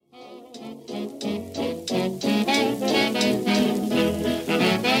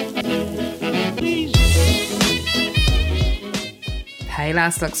Hey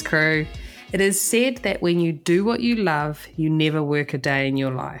Last Looks crew. It is said that when you do what you love, you never work a day in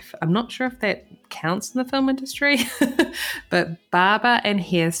your life. I'm not sure if that counts in the film industry, but barber and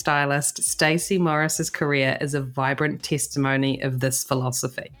hairstylist Stacey Morris's career is a vibrant testimony of this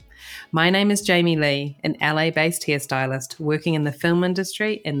philosophy. My name is Jamie Lee, an LA-based hairstylist working in the film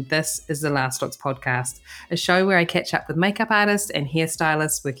industry, and this is the Last Looks podcast, a show where I catch up with makeup artists and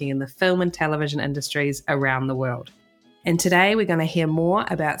hairstylists working in the film and television industries around the world. And today we're going to hear more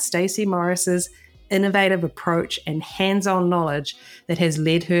about Stacey Morris's innovative approach and hands-on knowledge that has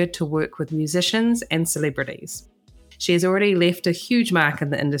led her to work with musicians and celebrities. She has already left a huge mark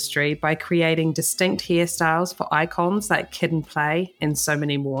in the industry by creating distinct hairstyles for icons like Kid and Play and so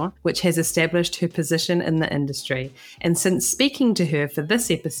many more, which has established her position in the industry. And since speaking to her for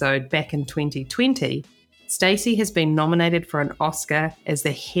this episode back in 2020, Stacey has been nominated for an Oscar as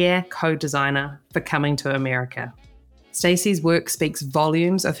the hair co-designer for Coming to America. Stacey's work speaks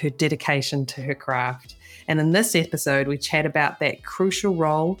volumes of her dedication to her craft. And in this episode, we chat about that crucial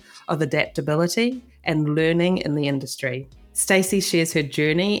role of adaptability and learning in the industry. Stacey shares her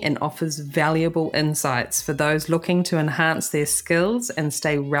journey and offers valuable insights for those looking to enhance their skills and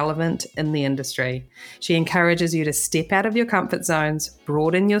stay relevant in the industry. She encourages you to step out of your comfort zones,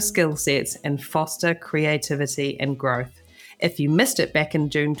 broaden your skill sets, and foster creativity and growth. If you missed it back in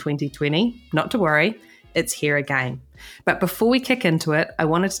June 2020, not to worry, it's here again. But before we kick into it, I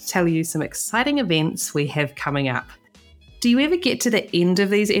wanted to tell you some exciting events we have coming up. Do you ever get to the end of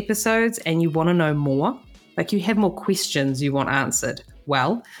these episodes and you want to know more? Like you have more questions you want answered?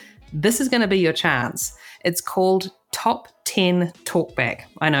 Well, this is going to be your chance. It's called Top 10 Talkback.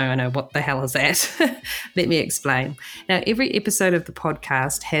 I know, what the hell is that? Let me explain. Now, every episode of the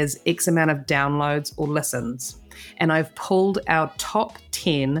podcast has X amount of downloads or listens, and I've pulled our top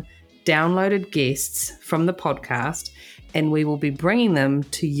 10 downloaded guests from the podcast, and we will be bringing them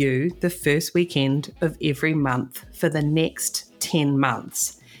to you the first weekend of every month for the next 10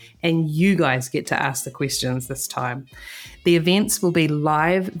 months. And you guys get to ask the questions this time. The events will be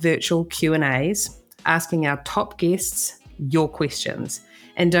live virtual Q&As, asking our top guests your questions.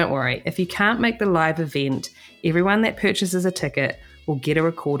 And don't worry, if you can't make the live event, everyone that purchases a ticket will get a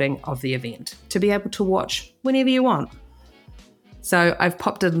recording of the event to be able to watch whenever you want. So I've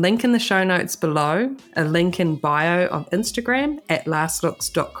popped a link in the show notes below, a link in bio of Instagram at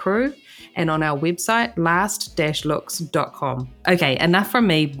lastlooks.crew, and on our website, last-looks.com. Okay, enough from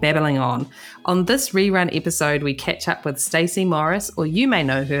me babbling on. On this rerun episode, we catch up with Stacey Morris, or you may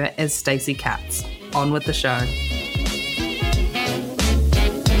know her as Stacey Kutz. On with the show.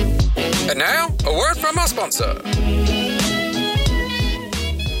 And now, a word from our sponsor.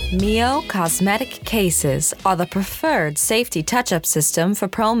 Mio Cosmetic Cases are the preferred safety touch-up system for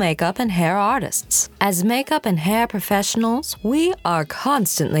pro makeup and hair artists. As makeup and hair professionals, we are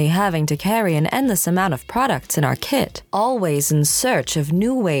constantly having to carry an endless amount of products in our kit, always in search of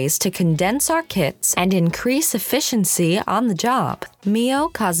new ways to condense our kits and increase efficiency on the job. Mio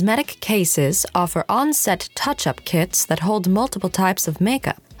Cosmetic Cases offer on-set touch-up kits that hold multiple types of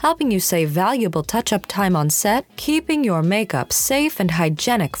makeup, helping you save valuable touch-up time on set, keeping your makeup safe and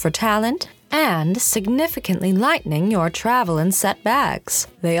hygienic for talent, and significantly lightening your travel and set bags.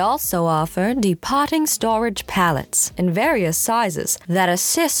 They also offer depotting storage palettes in various sizes that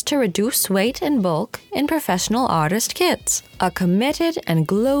assist to reduce weight and bulk in professional artist kits. A committed and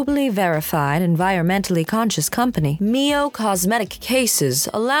globally verified environmentally conscious company, Mio Cosmetic Cases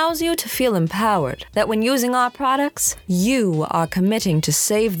allows you to feel empowered that when using our products, you are committing to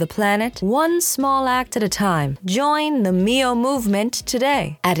save the planet one small act at a time. Join the Mio movement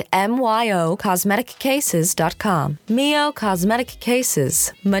today at myocosmeticcases.com. Mio Cosmetic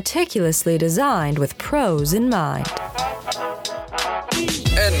Cases, meticulously designed with pros in mind.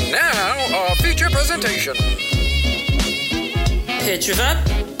 And now, our feature presentation. Pictures up.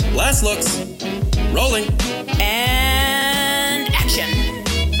 Last looks. Rolling. And action.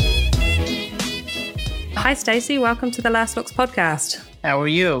 Hi, Stacey. Welcome to the Last Looks podcast. How are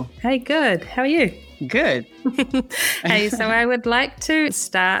you? Hey, good. How are you? Good. Hey, so I would like to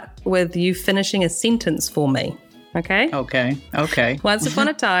start with you finishing a sentence for me. Okay? Okay. Once upon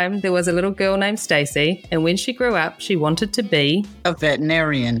a time, there was a little girl named Stacey, and when she grew up, she wanted to be a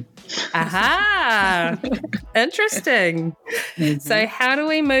veterinarian. Aha! Interesting. Mm-hmm. So how do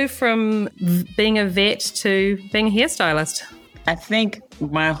we move from being a vet to being a hairstylist? I think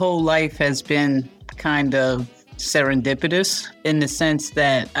my whole life has been kind of serendipitous in the sense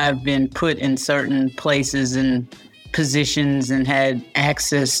that I've been put in certain places and positions and had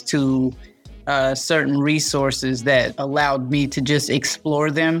access to certain resources that allowed me to just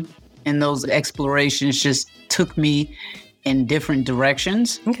explore them. And those explorations just took me in different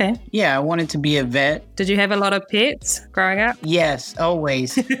directions. Okay. Yeah, I wanted to be a vet. Did you have a lot of pets growing up? Yes,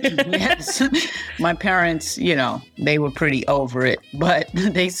 always. Yes. My parents, they were pretty over it, but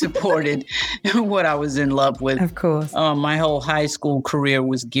they supported what I was in love with. Of course. My whole high school career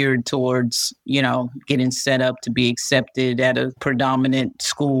was geared towards, getting set up to be accepted at a predominant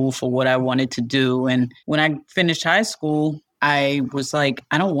school for what I wanted to do. And when I finished high school, I was like,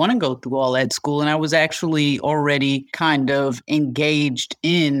 I don't want to go through all that school. And I was actually already kind of engaged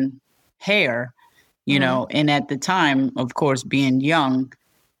in hair, and at the time, of course, being young,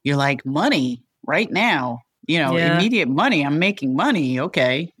 you're like, money right now, immediate money. I'm making money.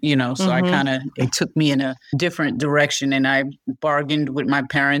 Okay. So it took me in a different direction, and I bargained with my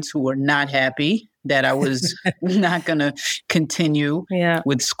parents, who were not happy that I was not going to continue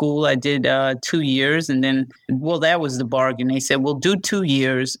with school. I did 2 years, and then, that was the bargain. They said, well, do 2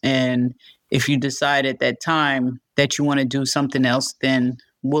 years. And if you decide at that time that you want to do something else, then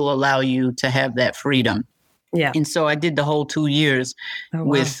we'll allow you to have that freedom. Yeah. And so I did the whole 2 years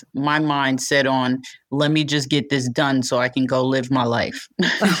with my mind set on, let me just get this done so I can go live my life.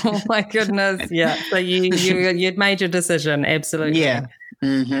 Oh my goodness. Yeah. So you'd made your decision. Absolutely. Yeah.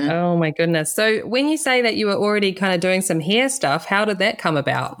 Mm-hmm. Oh my goodness. So when you say that you were already kind of doing some hair stuff, how did that come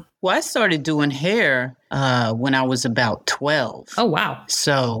about? Well, I started doing hair when I was about 12. Oh, wow.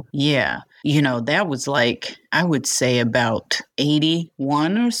 So, yeah, that was like, I would say about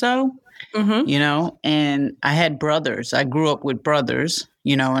 81 or so, and I had brothers. I grew up with brothers,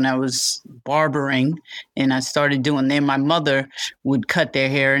 and I was barbering, and I started doing them. My mother would cut their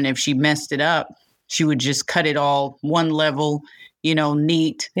hair, and if she messed it up, she would just cut it all one level,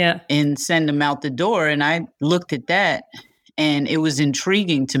 neat, and send them out the door. And I looked at that, and it was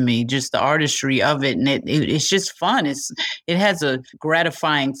intriguing to me, just the artistry of it. And it's just fun. It has a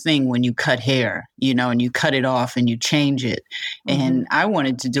gratifying thing when you cut hair, and you cut it off and you change it. Mm-hmm. And I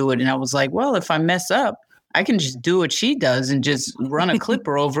wanted to do it. And I was like, well, if I mess up, I can just do what she does and just run a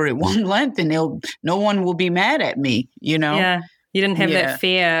clipper over it one length, and no one will be mad at me, Yeah. You didn't have that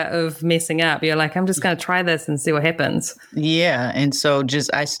fear of messing up. You're like, I'm just going to try this and see what happens. Yeah. And so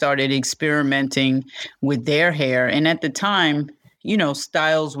I started experimenting with their hair. And at the time,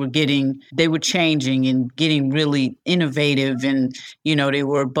 styles were changing and getting really innovative. And, they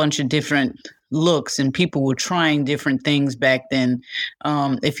were a bunch of different looks, and people were trying different things back then.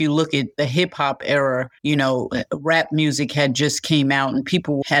 If you look at the hip hop era, rap music had just came out, and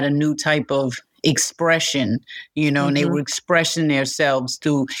people had a new type of expression, and they were expressing themselves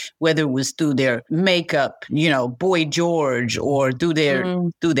through, whether it was through their makeup, Boy George, or through their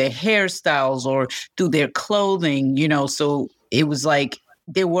hairstyles, or through their clothing, so it was like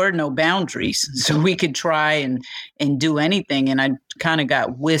there were no boundaries. So we could try and do anything. And I kind of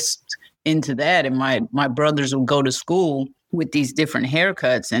got whisked into that. And my brothers would go to school with these different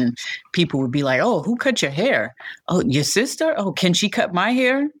haircuts, and people would be like, oh, who cut your hair? Oh, your sister? Oh, can she cut my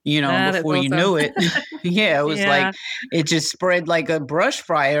hair? Before you knew it. Yeah, it was like, it just spread like a brush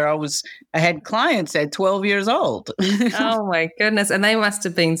fire. I had clients at 12 years old. Oh my goodness. And they must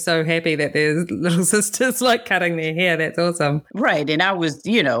have been so happy that their little sisters like cutting their hair. That's awesome. Right. And I was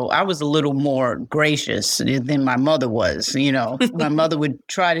a little more gracious than my mother was. My mother would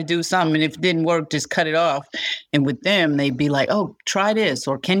try to do something, and if it didn't work, just cut it off. And with them, they'd be like, oh, try this,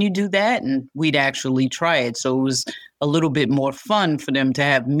 or can you do that? And we'd actually try it. So it was a little bit more fun for them to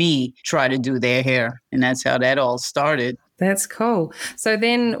have me try to do their hair. And that's how that all started. That's cool. So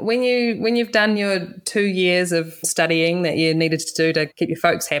then when you've done your 2 years of studying that you needed to do to keep your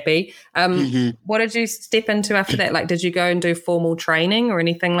folks happy, what did you step into after that? Like, did you go and do formal training or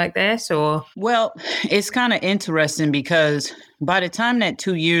anything like that? Or? Well, it's kind of interesting because by the time that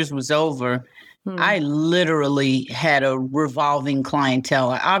 2 years was over, I literally had a revolving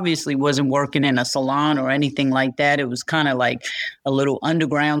clientele. I obviously wasn't working in a salon or anything like that. It was kind of like a little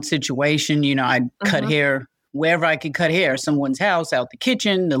underground situation. I'd cut hair wherever I could cut hair, someone's house, out the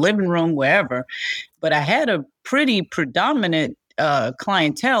kitchen, the living room, wherever. But I had a pretty predominant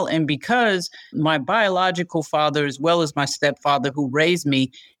clientele. And because my biological father, as well as my stepfather who raised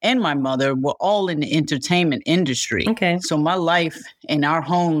me, and my mother were all in the entertainment industry. Okay. So my life and our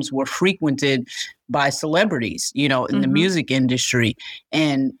homes were frequented by celebrities, in the music industry.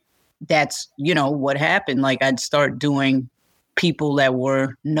 And that's, what happened. Like, I'd start doing people that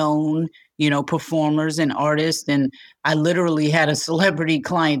were known, performers and artists. And I literally had a celebrity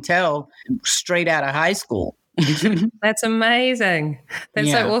clientele straight out of high school. That's amazing.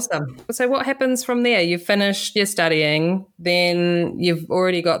 That's so awesome. So what happens from there? You've finished your studying, then you've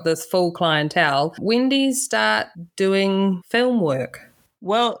already got this full clientele. When do you start doing film work?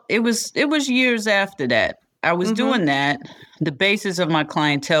 Well, it was years after that. I was doing that. The basis of my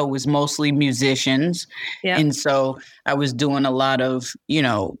clientele was mostly musicians. Yeah. And so I was doing a lot of,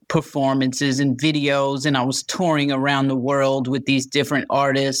 performances and videos, and I was touring around the world with these different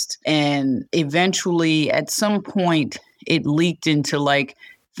artists. And eventually, at some point, it leaked into like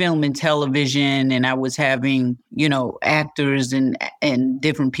film and television, and I was having, actors and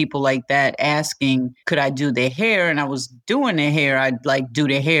different people like that asking, could I do their hair? And I was doing their hair. I'd like do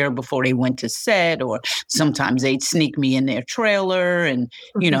their hair before they went to set, or sometimes they'd sneak me in their trailer and,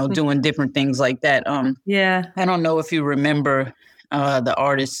 doing different things like that. Yeah. I don't know if you remember the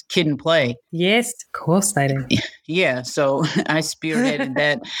artist Kid and Play. Yes, of course they do. Yeah, so I spearheaded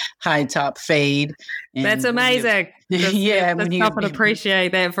that high top fade. That's amazing. Let's stop and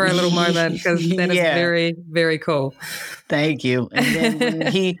appreciate that for a little moment, because that is very, very cool. Thank you. And then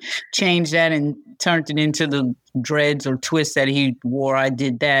when he changed that and turned it into the dreads or twists that he wore, I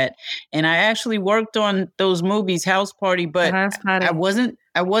did that. And I actually worked on those movies, House Party, but I wasn't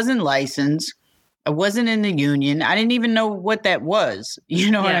licensed. I wasn't in the union. I didn't even know what that was. You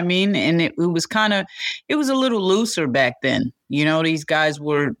know what I mean? And it was it was a little looser back then. These guys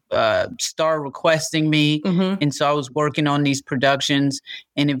were star requesting me. And so I was working on these productions.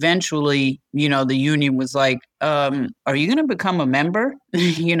 And eventually, the union was like, are you going to become a member?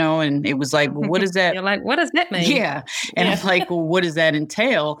 And it was like, well, what is that? You're like, what does that mean? Yeah. And I'm like, well, what does that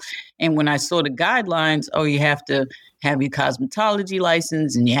entail? And when I saw the guidelines, you have to have your cosmetology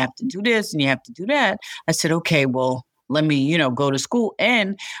license, and you have to do this and you have to do that. I said, okay, well, let me, go to school.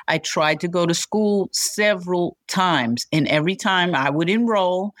 And I tried to go to school several times. And every time I would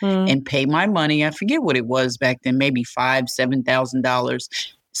enroll and pay my money, I forget what it was back then, maybe $5,000, $7,000.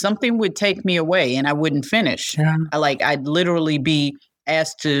 Something would take me away and I wouldn't finish. Yeah. I'd literally be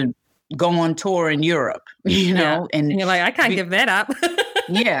asked to go on tour in Europe, and you're like, I can't give that up.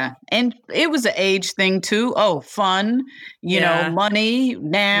 Yeah. And it was an age thing too. Oh, fun, money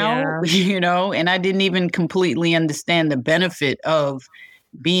now, and I didn't even completely understand the benefit of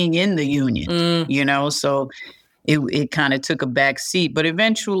being in the union, so it kind of took a back seat. But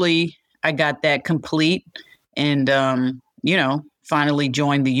eventually I got that complete and, finally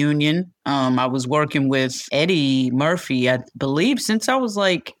joined the union. I was working with Eddie Murphy, I believe, since I was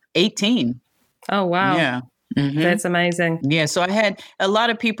like 18. Oh, wow. Yeah. Mm-hmm. That's amazing. Yeah. So I had a lot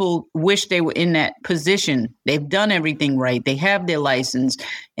of people wish they were in that position. They've done everything right. They have their license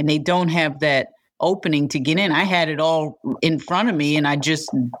and they don't have that opening to get in. I had it all in front of me and I just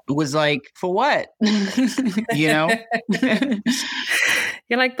was like, for what? You're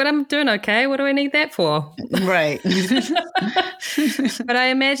like, but I'm doing okay. What do I need that for? Right. But I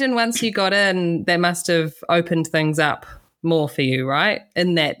imagine once you got in, that must have opened things up more for you, right?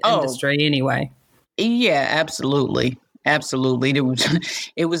 In that industry anyway. Yeah, absolutely. Absolutely.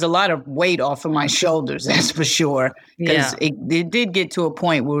 It was a lot of weight off of my shoulders, that's for sure. Because it did get to a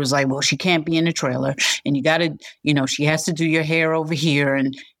point where it was like, well, she can't be in a trailer and you got to, she has to do your hair over here.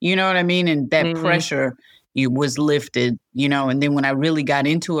 And you know what I mean? And that pressure was lifted, and then when I really got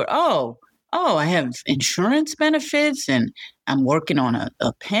into it, I have insurance benefits and I'm working on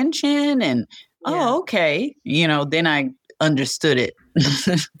a pension and, okay. Then I understood it.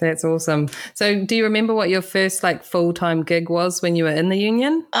 That's awesome. So do you remember what your first full-time gig was when you were in the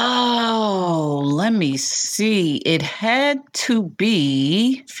union? Oh, let me see. It had to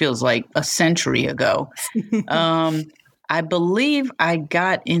be, feels like a century ago. I believe I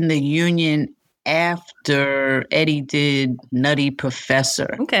got in the union after Eddie did Nutty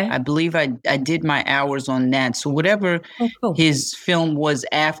Professor. Okay. I believe I did my hours on that. So whatever his film was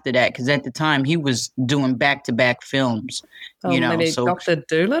after that, because at the time he was doing back-to-back films. Maybe so, Dr.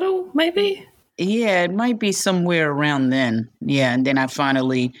 Dolittle, maybe? Yeah, it might be somewhere around then. Yeah, and then I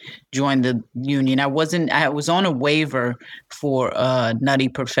finally joined the union. I was on a waiver for Nutty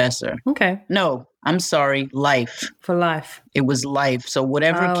Professor. Okay. No, I'm sorry, Life. For Life. It was Life. So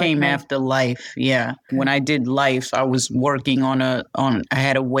whatever came after Life, yeah. Okay. When I did Life, I was working I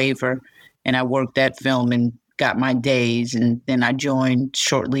had a waiver and I worked that film and got my days, and then I joined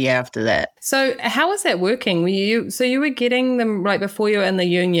shortly after that. So how was that working? You were getting them right before you were in the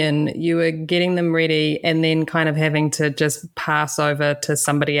union, you were getting them ready and then kind of having to just pass over to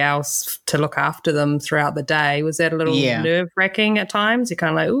somebody else to look after them throughout the day. Was that a little nerve-wracking at times? You're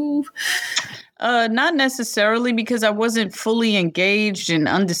kind of like, ooh. Not necessarily, because I wasn't fully engaged in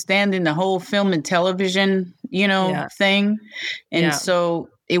understanding the whole film and television, thing. And so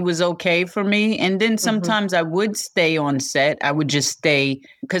it was okay for me. And then sometimes I would stay on set. I would just stay,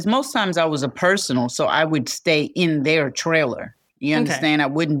 because most times I was a personal, so I would stay in their trailer, You understand? I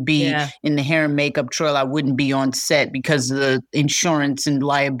wouldn't be in the hair and makeup trail. I wouldn't be on set because of the insurance and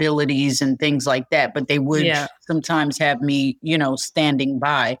liabilities and things like that. But they would sometimes have me, standing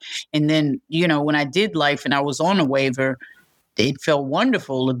by. And then, when I did Life and I was on a waiver, it felt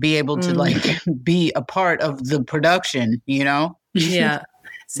wonderful to be able to be a part of the production, Yeah.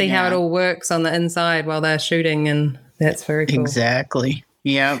 See how it all works on the inside while they're shooting. And that's very cool. Exactly.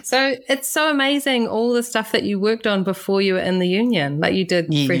 Yeah. So it's so amazing, all the stuff that you worked on before you were in the union. Like you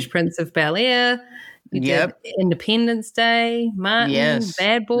did Fresh Prince of Bel-Air, you did Independence Day, Martin,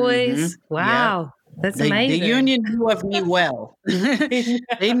 Bad Boys. Wow. That's amazing. The union knew of me well.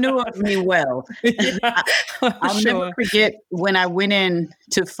 They knew of me well. I'll never forget when I went in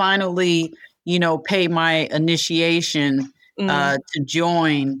to finally, pay my initiation to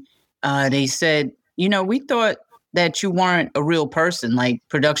join. They said, we thought that you weren't a real person. Like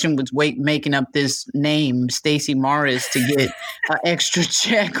production was making up this name, Stacey Morris, to get an extra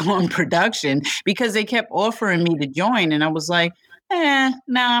check on production because they kept offering me to join. And I was like,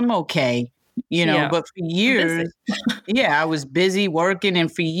 I'm okay. But for years, I was busy working. And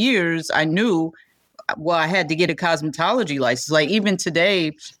for years I knew, I had to get a cosmetology license. Like even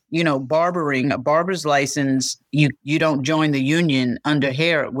today, barbering, a barber's license, you don't join the union under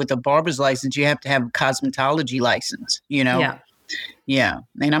hair. With a barber's license, you have to have a cosmetology license, Yeah.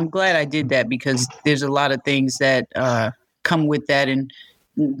 And I'm glad I did that because there's a lot of things that come with that. And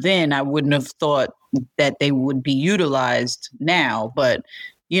then I wouldn't have thought that they would be utilized now, but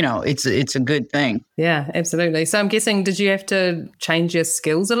it's a good thing. Yeah, absolutely. So I'm guessing, did you have to change your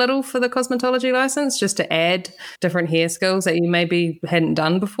skills a little for the cosmetology license just to add different hair skills that you maybe hadn't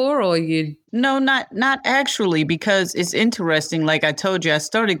done before, or you? No, not actually, because it's interesting. Like I told you, I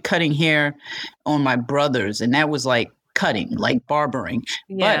started cutting hair on my brothers, and that was like cutting, like barbering.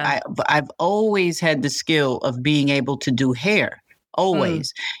 Yeah. But I've always had the skill of being able to do hair,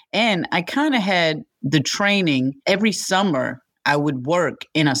 always. And I kind of had the training every summer. I would work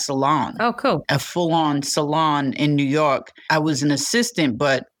in a salon. Oh, cool. A full-on salon in New York. I was an assistant,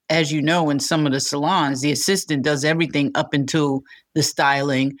 but as you know, in some of the salons, the assistant does everything up until the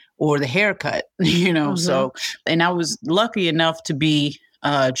styling or the haircut, So, and I was lucky enough to be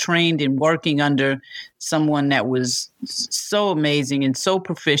trained and working under someone that was so amazing and so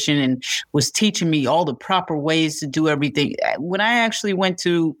proficient and was teaching me all the proper ways to do everything. When I actually went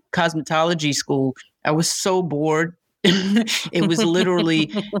to cosmetology school, I was so bored. It was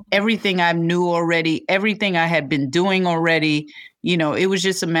literally everything I knew already, everything I had been doing already. It was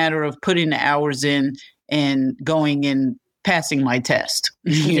just a matter of putting the hours in and going and passing my test,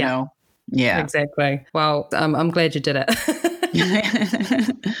 you know? Yeah. Exactly. Well, I'm glad you did it.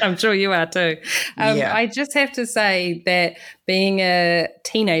 I'm sure you are too. I just have to say that being a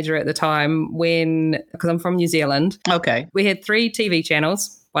teenager at the time because I'm from New Zealand. Okay. We had 3 TV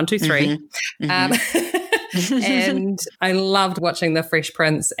channels, 1, 2, 3. And I loved watching the Fresh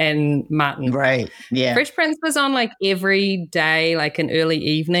Prince and Martin. Right. Yeah. Fresh Prince was on like every day, like an early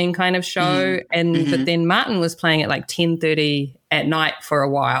evening kind of show. But then Martin was playing at like 10:30 at night for a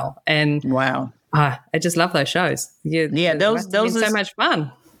while. And wow. I just love those shows. Those are so much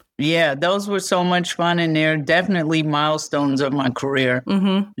fun. Yeah, those were so much fun, and they're definitely milestones of my career.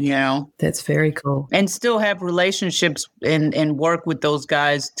 That's very cool. And still have relationships and work with those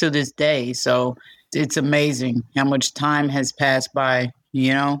guys to this day. So it's amazing how much time has passed by,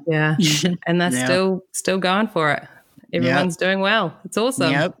 Yeah. And they're still going for it. Everyone's doing well. It's awesome.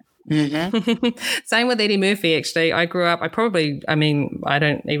 Yep. Same with Eddie Murphy, actually. I grew up, I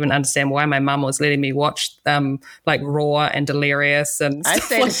don't even understand why my mum was letting me watch like Raw and Delirious and I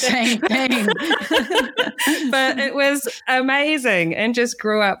say the same thing. But it was amazing and just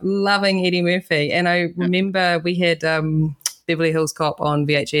grew up loving Eddie Murphy. And I remember we had Beverly Hills Cop on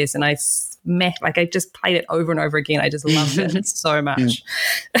VHS, and I just played it over and over again. I just loved it so much.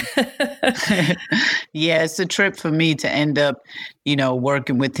 Yeah, it's a trip for me to end up,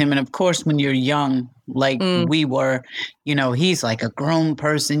 working with him. And of course, when you're young, like we were, he's like a grown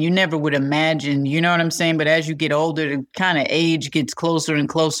person. You never would imagine, you know what I'm saying? But as you get older, the kind of age gets closer and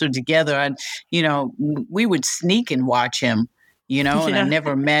closer together. And, we would sneak and watch him. And I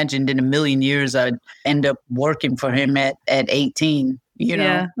never imagined in a million years I'd end up working for him at 18.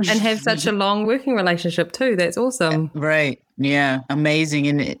 And have such a long working relationship too. That's awesome. Right. Yeah. Amazing.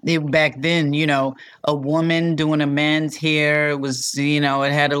 And back then, a woman doing a man's hair, it was, it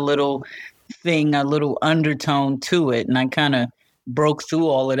had a little thing, a little undertone to it. And I kind of broke through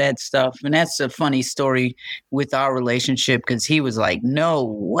all of that stuff. And that's a funny story with our relationship because he was like, no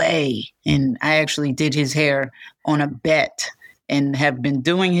way. And I actually did his hair on a bet. and have been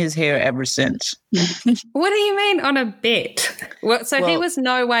doing his hair ever since. What do you mean on a bet? So he was,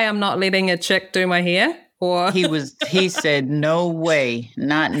 no way I'm not letting a chick do my hair? Or he said, no way,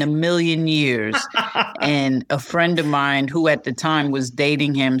 not in a million years. And a friend of mine who at the time was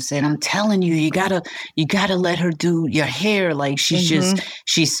dating him said, I'm telling you, you gotta let her do your hair. Like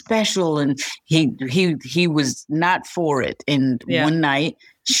she's special. And he was not for it. And one night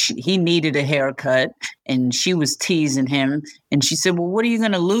he needed a haircut and she was teasing him. And she said, well, what are you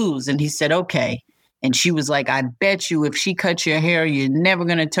going to lose? And he said, okay. And she was like, I bet you if she cuts your hair, you're never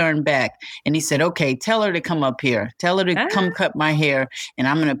going to turn back. And he said, okay, tell her to come up here. Tell her to come cut my hair and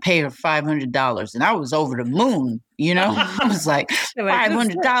I'm going to pay her $500. And I was over the moon, you know? I was like,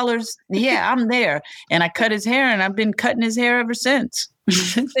 $500? Yeah, I'm there. And I cut his hair and I've been cutting his hair ever since.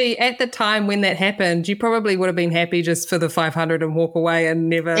 See, at the time when that happened, you probably would have been happy just for the $500 and walk away and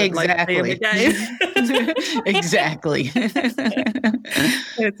never see him again. Exactly.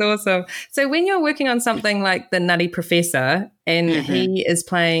 That's awesome. So when you're working on something like The Nutty Professor and he is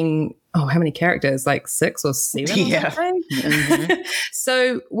playing, how many characters? Like 6 or 7 or something?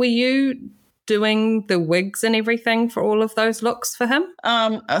 So were you doing the wigs and everything for all of those looks for him?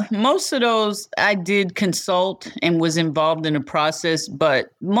 Most of those I did consult and was involved in the process,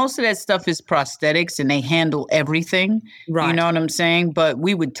 but most of that stuff is prosthetics and they handle everything. Right. You know what I'm saying? But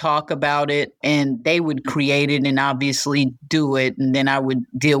we would talk about it and they would create it and obviously do it. And then I would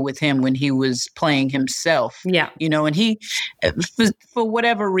deal with him when he was playing himself. Yeah. You know, and he, for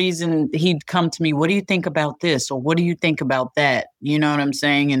whatever reason, he'd come to me, what do you think about this? Or what do you think about that? You know what I'm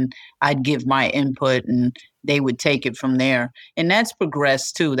saying? And I'd give my input and they would take it from there. And that's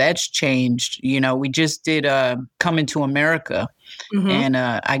progressed too. That's changed. You know, we just did Coming to America and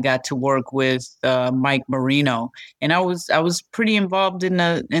I got to work with Mike Marino and I was pretty involved in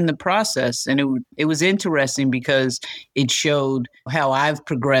the process. And it was interesting because it showed how I've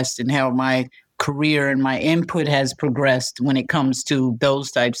progressed and how my career and my input has progressed when it comes to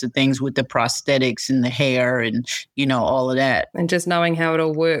those types of things with the prosthetics and the hair and, you know, all of that. And just knowing how it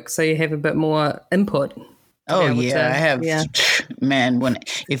all works so you have a bit more input. Oh, yeah. I have, man,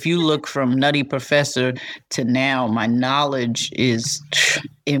 if you look from Nutty Professor to now, my knowledge is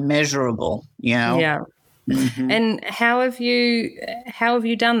immeasurable, you know? Yeah. Mm-hmm. And how have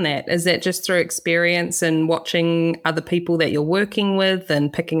you done that? Is that just through experience and watching other people that you're working with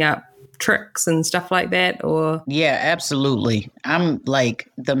and picking up tricks and stuff like that? Or yeah, absolutely. I'm like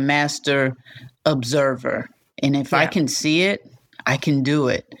the master observer, and if I can see it, I can do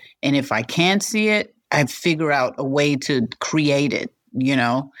it, and if I can't see it, I figure out a way to create it, you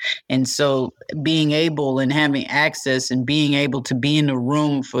know? And so being able and having access and being able to be in the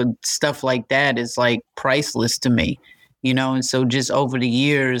room for stuff like that is like priceless to me, you know? And so just over the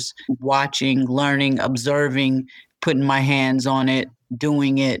years, watching, learning, observing, putting my hands on it,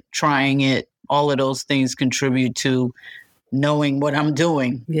 doing it, trying it, all of those things contribute to knowing what I'm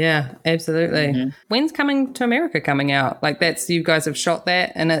doing. Yeah, absolutely. Mm-hmm. When's Coming to America coming out? Like you guys have shot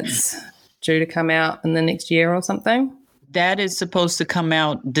that and it's due to come out in the next year or something? That is supposed to come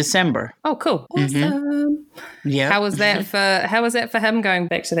out December. Oh, cool. Awesome. Yeah. How was that for him going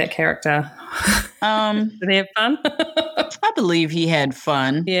back to that character? Did he have fun? I believe he had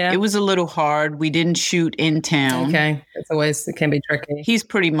fun. Yeah. It was a little hard. We didn't shoot in town. Okay. It can be tricky. He's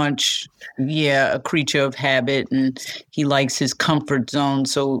pretty much, a creature of habit and he likes his comfort zone.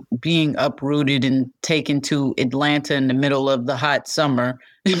 So being uprooted and taken to Atlanta in the middle of the hot summer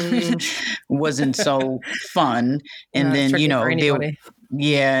wasn't so fun. And then,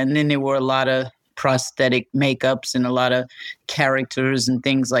 and then there were a lot of prosthetic makeups and a lot of characters and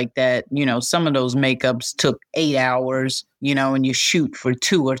things like that. You know, some of those makeups took 8 hours, you know, and you shoot for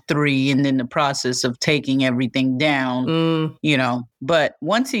 2 or 3 and then the process of taking everything down, you know. But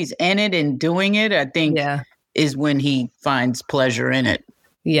once he's in it and doing it, I think is when he finds pleasure in it.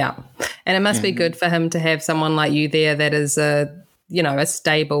 Yeah. And it must be good for him to have someone like you there that is a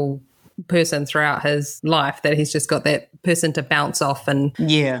stable person throughout his life, that he's just got that person to bounce off and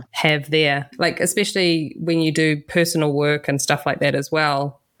have there. Like, especially when you do personal work and stuff like that as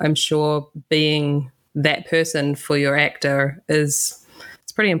well, I'm sure being that person for your actor it's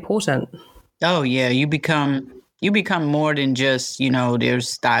pretty important. Oh, yeah. You become more than just, their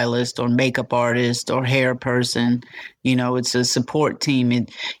stylist or makeup artist or hair person. You know, it's a support team. It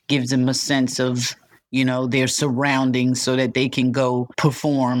gives them a sense of their surroundings so that they can go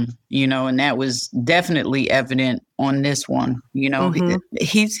perform, and that was definitely evident on this one.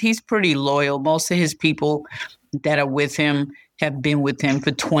 He's pretty loyal. Most of his people that are with him, have been with him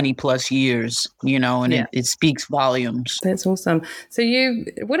for 20 plus years, and it speaks volumes. That's awesome. So you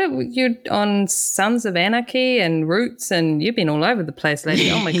on Sons of Anarchy and Roots, and you've been all over the place,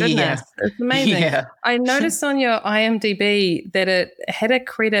 lady. Oh my goodness. Yeah. It's amazing. Yeah. I noticed on your IMDb that it had a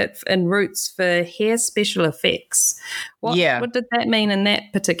credit in Roots for hair special effects. What did that mean in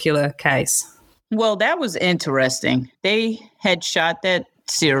that particular case? Well, that was interesting. They had shot that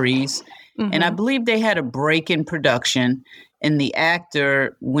series, and I believe they had a break in production, and the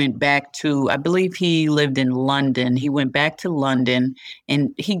actor went back to, I believe he lived in London. He went back to London,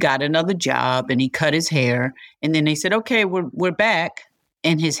 and he got another job, and he cut his hair. And then they said, okay, we're back.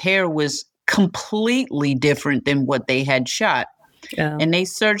 And his hair was completely different than what they had shot. Yeah. And they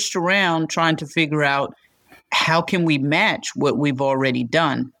searched around trying to figure out, how can we match what we've already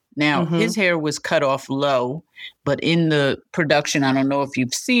done? Now, his hair was cut off low, but in the production, I don't know if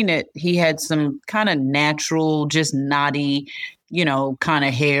you've seen it, he had some kind of natural, just knotty, kind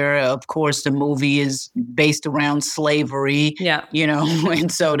of hair. Of course, the movie is based around slavery, and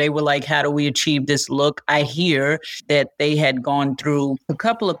so they were like, how do we achieve this look? I hear that they had gone through a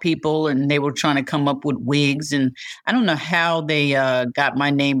couple of people and they were trying to come up with wigs. And I don't know how they got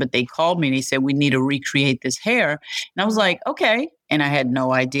my name, but they called me and they said, we need to recreate this hair. And I was like, okay. And I had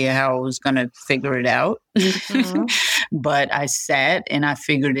no idea how I was going to figure it out. But I sat and I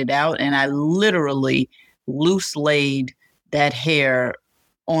figured it out, and I literally loose laid that hair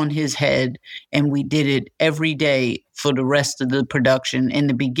on his head, and we did it every day for the rest of the production. In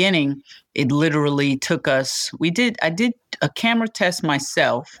the beginning, it literally took us, I did a camera test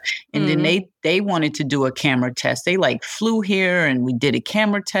myself, and then they wanted to do a camera test. They flew here and we did a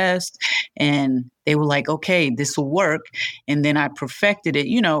camera test, and they were like, okay, this will work. And then I perfected it.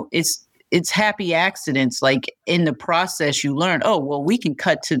 It's happy accidents. Like in the process, you learn, oh, well, we can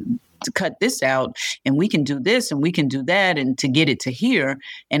cut this out, and we can do this and we can do that, and to get it to here.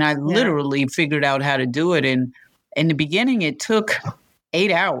 And I literally figured out how to do it. And in the beginning, it took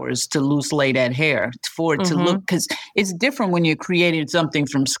 8 hours to loose lay that hair for it to look, because it's different when you're creating something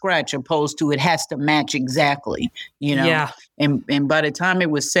from scratch opposed to it has to match exactly, Yeah. And by the time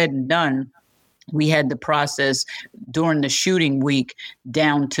it was said and done, we had the process during the shooting week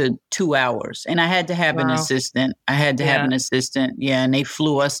down to 2 hours. And I had to have an assistant. Yeah. And they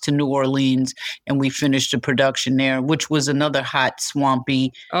flew us to New Orleans, and we finished the production there, which was another hot,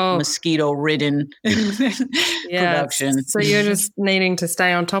 swampy, mosquito-ridden production. So you're just needing to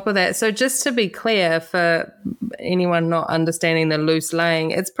stay on top of that. So just to be clear, for anyone not understanding the loose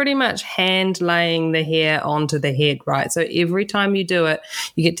laying, it's pretty much hand laying the hair onto the head, right? So every time you do it,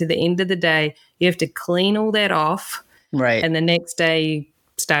 you get to the end of the day, you have to clean all that off. Right. And the next day you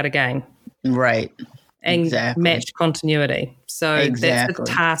start again. Right. And match continuity. So that's a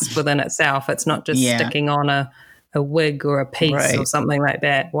task within itself. It's not just sticking on a wig or a piece or something like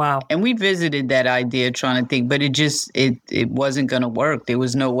that. Wow. And we visited that idea trying to think, but it wasn't going to work. There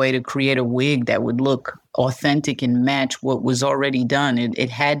was no way to create a wig that would look authentic and match what was already done. It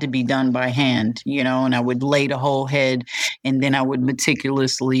had to be done by hand, and I would lay the whole head, and then I would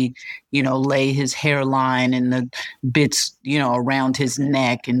meticulously, lay his hairline and the bits, around his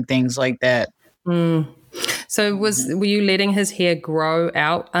neck and things like that. So were you letting his hair grow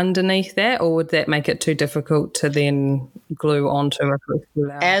out underneath that, or would that make it too difficult to then glue onto?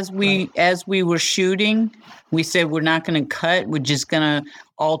 As we were shooting, we said we're not going to cut. We're just going to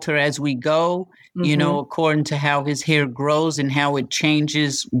alter as we go, according to how his hair grows and how it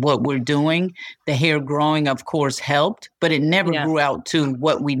changes what we're doing. The hair growing, of course, helped, but it never grew out to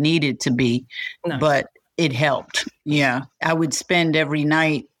what we needed to be. No. But it helped. Yeah. I would spend every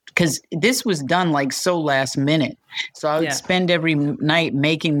night, because this was done so last minute. So I would spend every night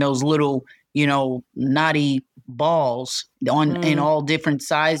making those little, knotty balls in all different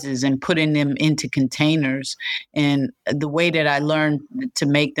sizes and putting them into containers. And the way that I learned to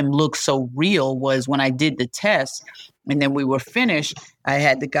make them look so real was when I did the test, and then we were finished, I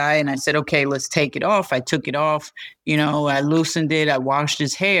had the guy and I said, okay, let's take it off. I took it off, I loosened it. I washed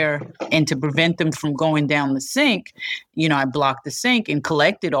his hair, and to prevent them from going down the sink, I blocked the sink and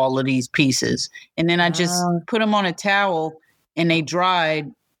collected all of these pieces. And then I just put them on a towel and they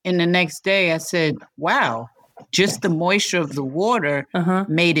dried. And the next day I said, wow, just the moisture of the water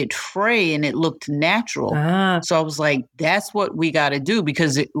made it fray and it looked natural. So I was like, that's what we got to do,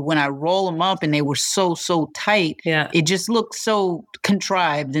 because when I roll them up and they were so tight, it just looked so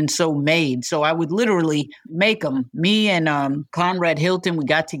contrived and so made. So I would literally make them. Me and Conrad Hilton, we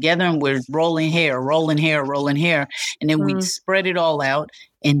got together and we're rolling hair. And then we'd spread it all out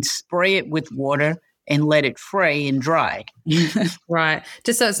and spray it with water and let it fray and dry. Right.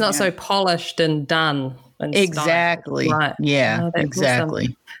 Just so it's not so polished and done. and Exactly. style. Right. Yeah, Oh, that's exactly.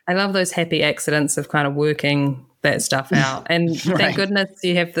 awesome. I love those happy accidents of kind of working that stuff out. And Right. thank goodness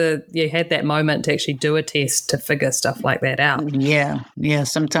you had that moment to actually do a test to figure stuff like that out. Yeah. Yeah.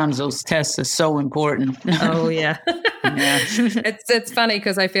 Sometimes those tests are so important. Oh yeah. Yeah. It's funny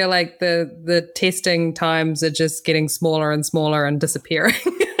because I feel like the testing times are just getting smaller and smaller and disappearing.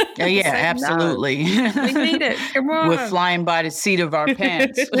 Yeah, yeah, like, absolutely. No, we need it. Come on. We're flying by the seat of our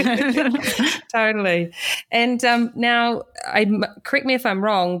pants. Totally. And now, correct me if I'm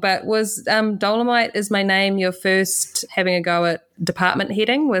wrong, but was Dolomite Is My Name your first having a go at department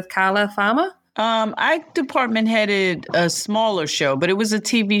heading with Carla Farmer? I department headed a smaller show, but it was a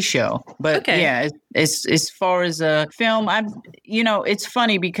TV show. But yeah, as far as a film, it's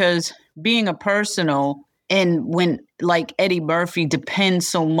funny because being a personal and when like Eddie Murphy depends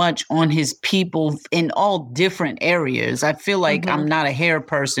so much on his people in all different areas. I feel like I'm not a hair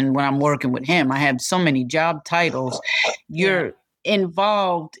person when I'm working with him. I have so many job titles. You're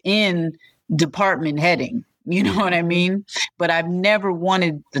involved in department heading. You know what I mean? But I've never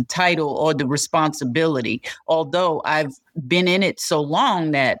wanted the title or the responsibility, although I've been in it so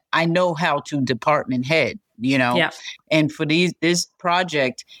long that I know how to department head, Yeah. And for this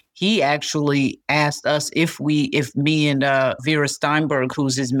project, he actually asked us if me and Vera Steinberg,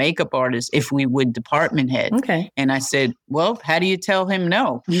 who's his makeup artist, if we would department head. Okay. And I said, well, how do you tell him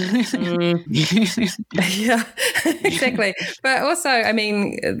no? Yeah, exactly. But also, I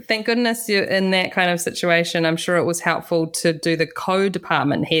mean, thank goodness you're in that kind of situation. I'm sure it was helpful to do the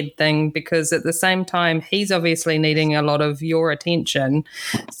co-department head thing because at the same time, he's obviously needing a lot of your attention.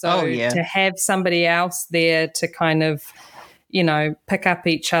 So to have somebody else there to kind of pick up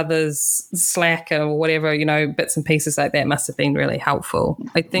each other's slack or whatever, bits and pieces like that must have been really helpful.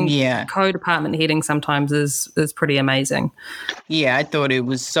 I think co-department heading sometimes is pretty amazing. Yeah, I thought it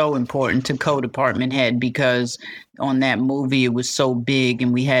was so important to co-department head because on that movie it was so big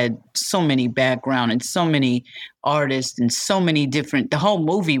and we had so many background and so many artists and so many different, the whole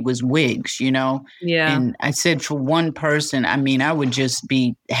movie was wigs, Yeah. And I said for one person, I mean, I would just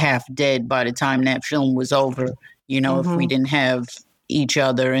be half dead by the time that film was over. If we didn't have each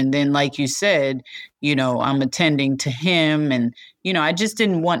other. And then, like you said, I'm attending to him and, I just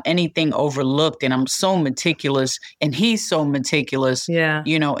didn't want anything overlooked. And I'm so meticulous and he's so meticulous. Yeah.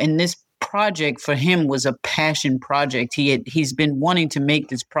 And this project for him was a passion project. He's been wanting to make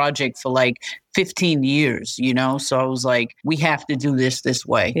this project for like 15 years, So I was like, we have to do this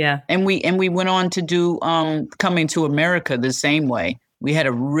way. Yeah. And we went on to do Coming to America the same way. We had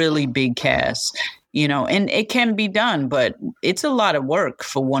a really big cast. And it can be done, but it's a lot of work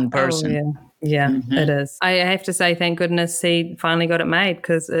for one person. Oh, yeah, it is. I have to say, thank goodness he finally got it made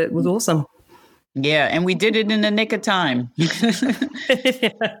because it was awesome. Yeah, and we did it in the nick of time.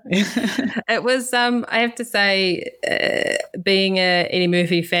 It was, I have to say, being a Eddie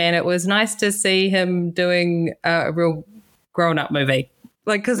Murphy fan, it was nice to see him doing a real grown-up movie.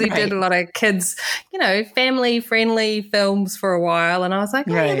 Like, because he did a lot of kids, family-friendly films for a while. And I was like,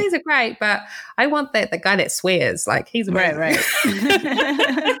 yeah, these are great. But I want the guy that swears. Like, he's amazing. Right.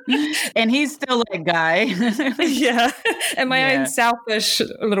 And he's still that guy. Yeah. In my own selfish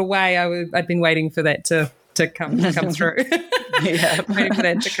little way, I'd been waiting for that to come through. Waiting for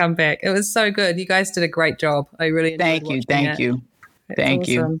that to come back. It was so good. You guys did a great job. I really enjoyed watching Thank you. Thank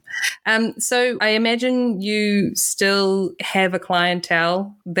you. So I imagine you still have a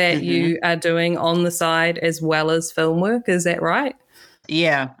clientele that you are doing on the side as well as film work. Is that right?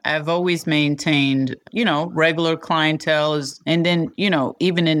 Yeah, I've always maintained, regular clientele. And then,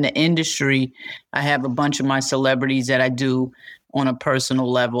 even in the industry, I have a bunch of my celebrities that I do on a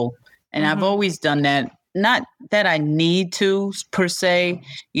personal level. And I've always done that. Not that I need to per se,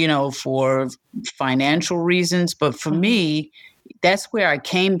 for financial reasons, but for me, that's where I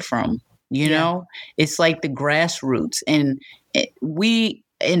came from, It's like the grassroots. And we,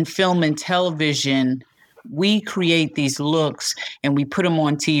 in film and television, we create these looks and we put them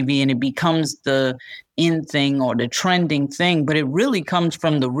on TV and it becomes the in thing or the trending thing, but it really comes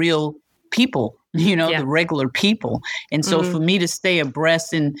from the real people, the regular people. And so for me to stay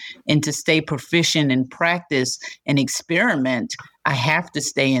abreast and to stay proficient and practice and experiment, I have to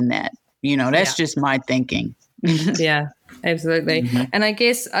stay in that. That's just my thinking. Yeah, absolutely. And I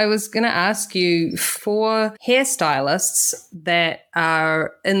guess I was going to ask you, for hairstylists that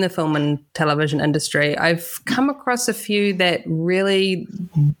are in the film and television industry, I've come across a few that really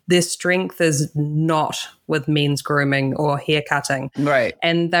their strength is not with men's grooming or hair cutting. Right.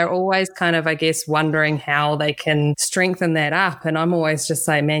 And they're always kind of, I guess, wondering how they can strengthen that up. And I'm always just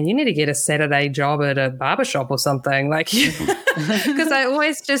saying, man, you need to get a Saturday job at a barbershop or something. Like, because I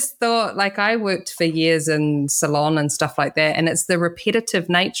always just thought, like, I worked for years in salon and stuff like that. And it's the repetitive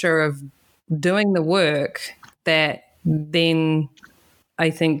nature of doing the work that then I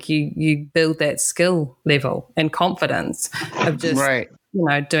think you build that skill level and confidence of just,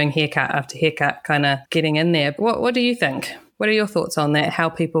 doing haircut after haircut, kind of getting in there. What do you think? What are your thoughts on that? How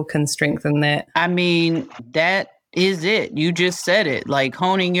people can strengthen that? I mean, that is it. You just said it, like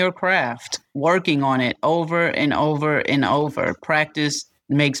honing your craft, working on it over and over and over. Practice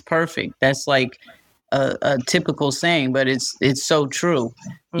makes perfect. That's like a typical saying, but it's so true,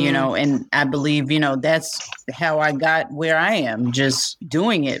 and I believe, that's how I got where I am, just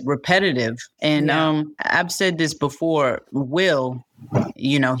doing it repetitive. And I've said this before, Will,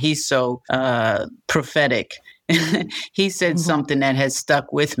 he's so prophetic. He said something that has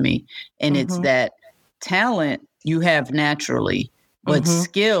stuck with me, and it's that talent you have naturally, but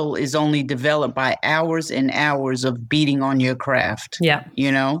skill is only developed by hours and hours of beating on your craft. Yeah.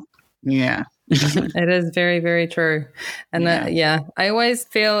 Yeah. It is very, very true. And I always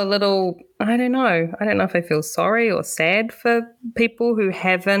feel a little, I don't know if I feel sorry or sad for people who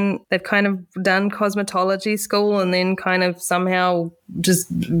they've kind of done cosmetology school and then kind of somehow just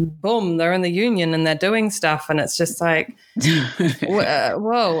boom, they're in the union and they're doing stuff. And it's just like,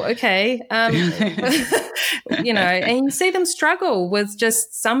 whoa, okay. And you see them struggle with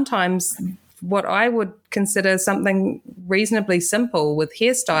just sometimes what I would consider something reasonably simple with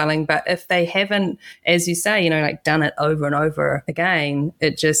hairstyling, but if they haven't, as you say, like done it over and over again,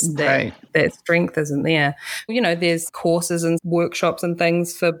 it just that strength isn't there. There's courses and workshops and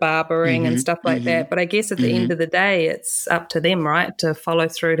things for barbering and stuff like that, but I guess at the end of the day, it's up to them, right, to follow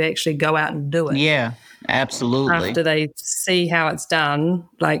through to actually go out and do it. Yeah, absolutely. After they see how it's done,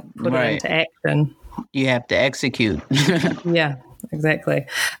 like put it into action. You have to execute. Yeah. Exactly.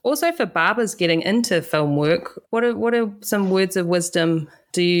 Also, for barbers getting into film work, what are some words of wisdom?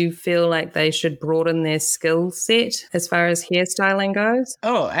 Do you feel like they should broaden their skill set as far as hairstyling goes?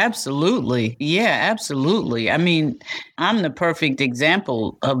 Oh, absolutely. Yeah, absolutely. I mean, I'm the perfect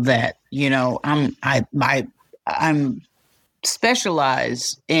example of that. I'm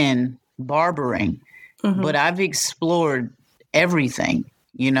specialized in barbering, but I've explored everything,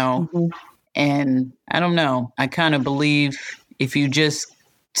 and I don't know. I kind of believe if you just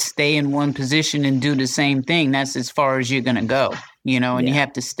stay in one position and do the same thing, that's as far as you're going to go, and you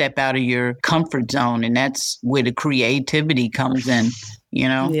have to step out of your comfort zone. And that's where the creativity comes in,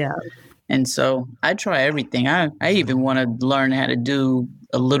 Yeah. And so I try everything. I even want to learn how to do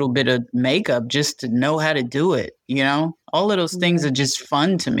a little bit of makeup just to know how to do it, All of those things are just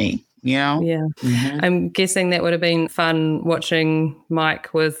fun to me. Yeah. I'm guessing that would have been fun watching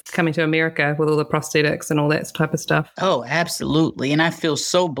Mike with Coming to America with all the prosthetics and all that type of stuff. Oh, absolutely. And I feel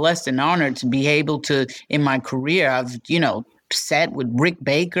so blessed and honored to be able to, in my career, I've, sat with Rick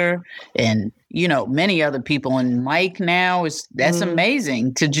Baker and, many other people. And Mike now that's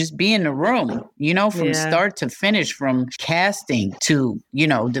amazing to just be in the room, from start to finish, from casting to,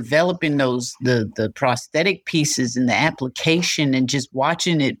 developing the prosthetic pieces and the application and just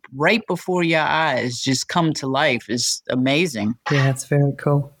watching it right before your eyes just come to life is amazing. Yeah, it's very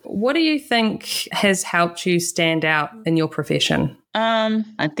cool. What do you think has helped you stand out in your profession?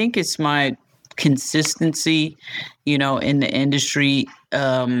 I think it's my consistency, in the industry.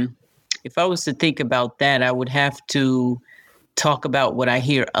 If I was to think about that, I would have to talk about what I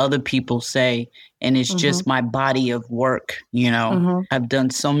hear other people say, and it's just my body of work. I've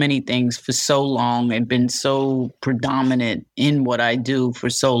done so many things for so long and been so predominant in what I do for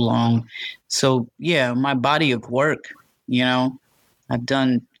so long. So yeah, my body of work, I've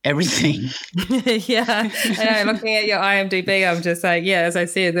done everything. Yeah. I know, looking at your IMDb, I'm just like, yeah, as I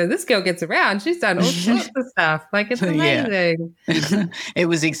said, this girl gets around. She's done all sorts of stuff. Like, it's amazing. Yeah. It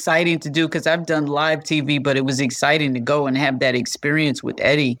was exciting to do because I've done live TV, but it was exciting to go and have that experience with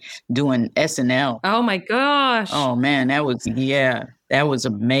Eddie doing SNL. Oh my gosh. Oh man, that was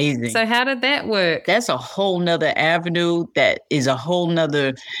amazing. So how did that work? That's a whole nother avenue. That is a whole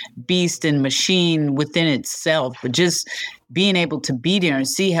nother beast and machine within itself. But just being able to be there and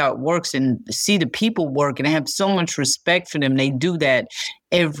see how it works and see the people work, and I have so much respect for them. They do that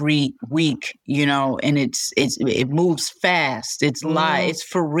every week, and it moves fast. It's live. It's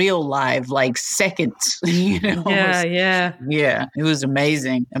for real live, like seconds, Yeah. Yeah. It was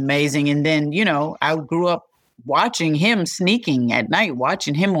amazing. And then, I grew up watching him sneaking at night,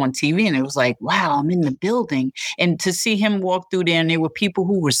 watching him on TV. And it was like, wow, I'm in the building. And to see him walk through there, and there were people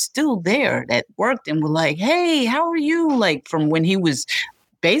who were still there that worked and were like, hey, how are you? Like from when he was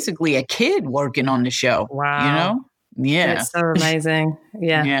basically a kid working on the show. Wow. You know? Yeah. That's so amazing.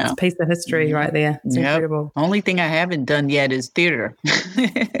 Yeah. Yeah. It's a piece of history right there. It's incredible. Only thing I haven't done yet is theater.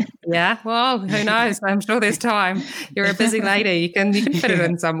 Yeah. Well, who knows? I'm sure there's time. You're a busy lady. You can fit it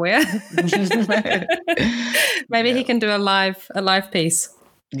in somewhere. Maybe he can do a live piece.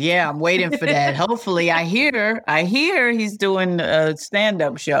 Yeah, I'm waiting for that. Hopefully, I hear he's doing a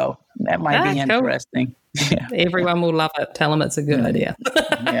stand-up show. That might be interesting. Cool. Yeah. Everyone will love it. Tell them it's a good idea.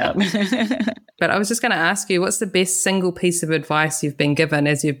 Yeah. But I was just going to ask you, what's the best single piece of advice you've been given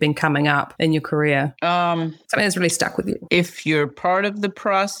as you've been coming up in your career? Something that's really stuck with you. If you're part of the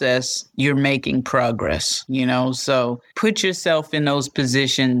process, you're making progress, you know? So put yourself in those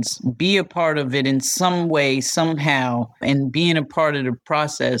positions, be a part of it in some way, somehow, and being a part of the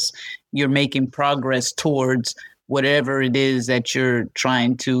process, you're making progress towards whatever it is that you're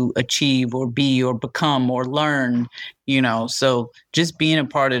trying to achieve or be or become or learn, you know. So just being a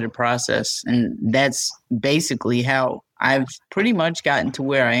part of the process. And that's basically how I've pretty much gotten to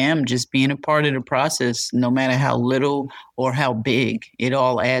where I am, just being a part of the process, no matter how little or how big, it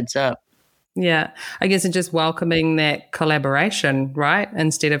all adds up. Yeah, I guess it's just welcoming that collaboration, right?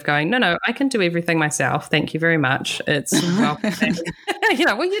 Instead of going, no, I can do everything myself. Thank you very much. It's welcoming.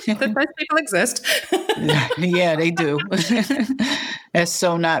 Those people exist. Yeah, they do. That's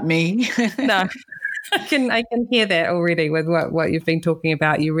so not me. No, I can hear that already with what you've been talking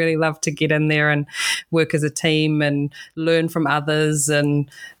about. You really love to get in there and work as a team and learn from others and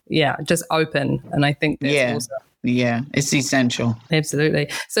just open. And I think that's awesome. Yeah, it's essential. Absolutely.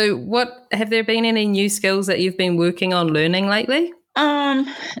 So have there been any new skills that you've been working on learning lately?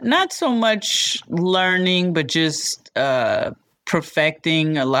 Not so much learning, but just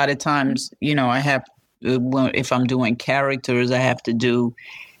perfecting. A lot of times, you know, I have, if I'm doing characters, I have to do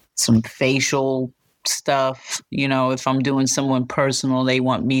some facial stuff. You know, if I'm doing someone personal, they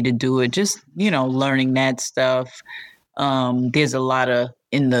want me to do it. Just, you know, learning that stuff. There's a lot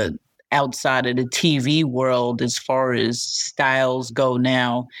in the outside of the TV world, as far as styles go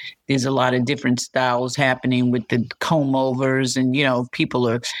now, there's a lot of different styles happening with the comb overs, and, you know, people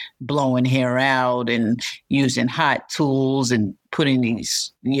are blowing hair out and using hot tools and putting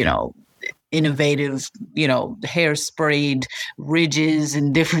these, you know, innovative, you know, hair sprayed ridges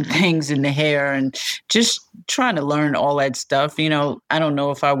and different things in the hair, and just trying to learn all that stuff. You know, I don't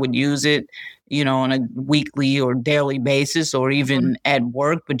know if I would use it, you know, on a weekly or daily basis or even at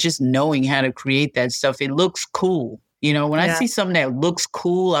work, but just knowing how to create that stuff, it looks cool. You know, when I see something that looks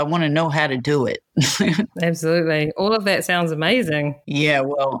cool, I want to know how to do it. Absolutely. All of that sounds amazing. Yeah,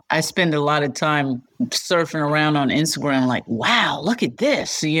 well, I spend a lot of time surfing around on Instagram like, wow, look at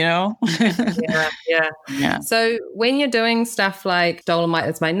this, you know? Yeah. So when you're doing stuff like Dolomite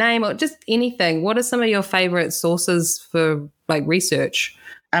Is My Name or just anything, what are some of your favorite sources for like research?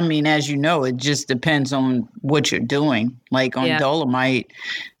 I mean, as you know, it just depends on what you're doing. Like on Dolomite,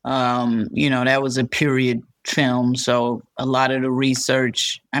 you know, that was a period film. So a lot of the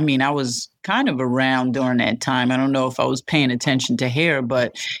research, I mean, I was kind of around during that time. I don't know if I was paying attention to hair,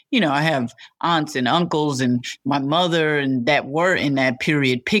 but, you know, I have aunts and uncles and my mother and that were in that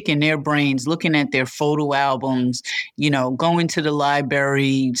period, picking their brains, looking at their photo albums, you know, going to the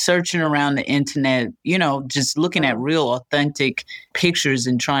library, searching around the internet, you know, just looking at real authentic pictures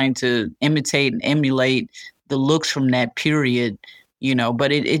and trying to imitate and emulate the looks from that period. You know,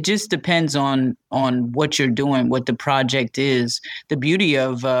 but it just depends on what you're doing, what the project is. The beauty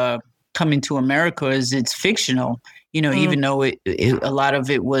of Coming to America is it's fictional. You know, even though a lot of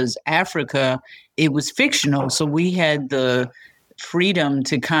it was Africa, it was fictional. So we had the freedom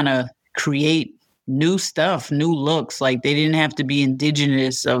to kind of create new stuff, new looks. Like they didn't have to be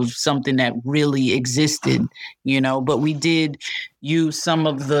indigenous of something that really existed, you know, but we did use some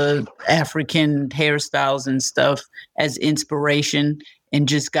of the African hairstyles and stuff as inspiration and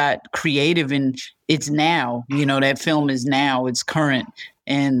just got creative. And it's now, you know, that film is now, it's current.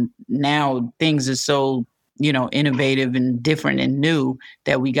 And now things are so, you know, innovative and different and new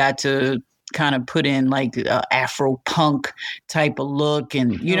that we got to kind of put in like a Afro punk type of look,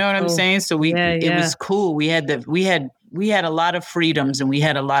 and you know what I'm saying? So it was cool. We had a lot of freedoms and we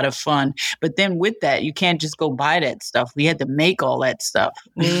had a lot of fun. But then with that, you can't just go buy that stuff. We had to make all that stuff.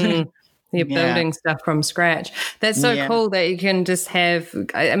 You're building stuff from scratch. That's so cool that you can just have,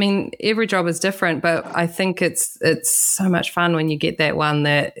 I mean, every job is different, but I think it's so much fun when you get that one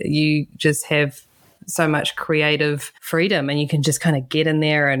that you just have so much creative freedom and you can just kind of get in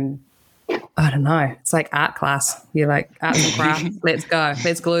there and I don't know. It's like art class. You're like arts and crafts. Let's go.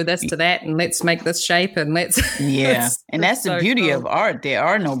 Let's glue this to that, and let's make this shape, and let's. Yeah, and that's the beauty of art. There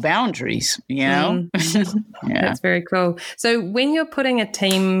are no boundaries. You know. Yeah, that's very cool. So when you're putting a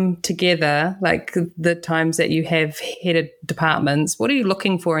team together, like the times that you have headed departments, what are you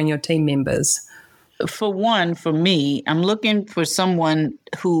looking for in your team members? For one, for me, I'm looking for someone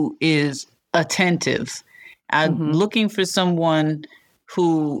who is attentive. I'm looking for someone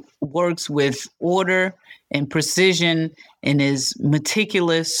who works with order and precision and is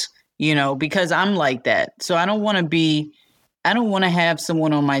meticulous, you know, because I'm like that. So I don't want to have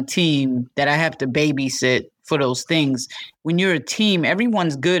someone on my team that I have to babysit for those things. When you're a team,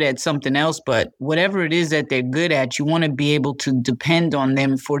 everyone's good at something else, but whatever it is that they're good at, you want to be able to depend on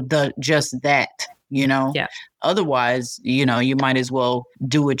them for just that. You know, otherwise, you know, you might as well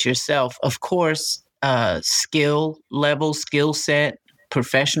do it yourself. Of course, skill set,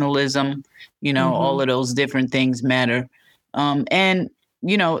 professionalism, you know, all of those different things matter. And,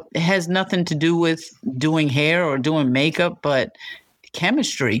 you know, it has nothing to do with doing hair or doing makeup, but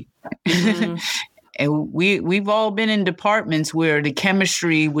chemistry. And we've all been in departments where the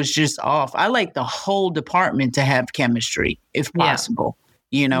chemistry was just off. I like the whole department to have chemistry if possible.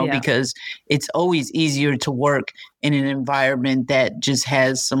 You know, because it's always easier to work in an environment that just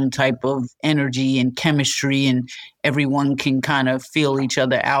has some type of energy and chemistry, and everyone can kind of feel each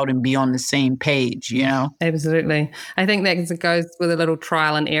other out and be on the same page, you know? Absolutely. I think that goes with a little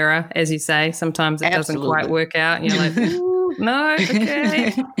trial and error, as you say. Sometimes it doesn't quite work out. And you're like, ooh, no,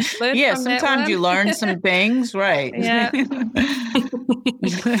 okay. Sometimes you learn some things, right? Yeah.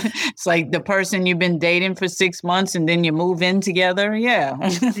 It's like the person you've been dating for 6 months and then you move in together. Yeah.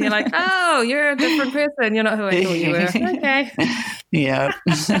 You're like, oh, you're a different person. You're not who I thought you were. Okay. Yeah.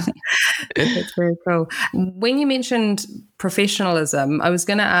 That's very cool. When you mentioned professionalism, I was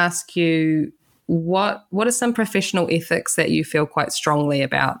going to ask you, what are some professional ethics that you feel quite strongly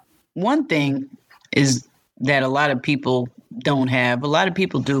about? One thing is that a lot of people don't have. A lot of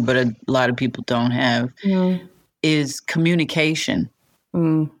people do, but a lot of people don't have is communication.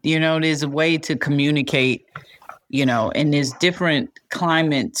 You know, there's a way to communicate, you know, and there's different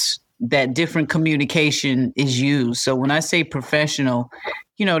climates that different communication is used. So when I say professional,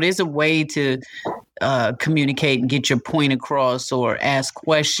 you know, there's a way to communicate and get your point across or ask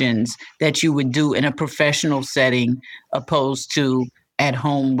questions that you would do in a professional setting opposed to at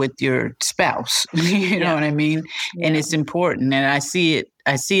home with your spouse. You know what I mean? Yeah. And it's important. And I see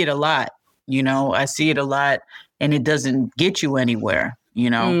it a lot, you know, and it doesn't get you anywhere, you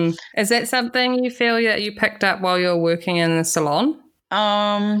know. Is that something you feel that you picked up while you're working in the salon?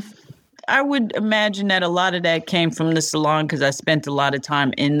 I would imagine that a lot of that came from the salon because I spent a lot of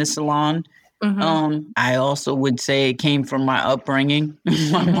time in the salon. I also would say it came from my upbringing.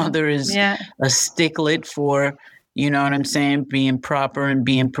 My mother is a stickler for, you know what I'm saying, being proper and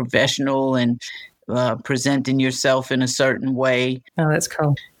being professional and presenting yourself in a certain way. Oh, that's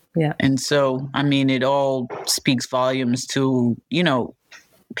cool. Yeah. And so, I mean, it all speaks volumes to, you know,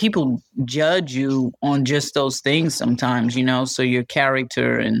 people judge you on just those things sometimes, you know, so your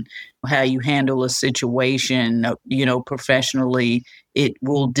character and how you handle a situation, you know, professionally, it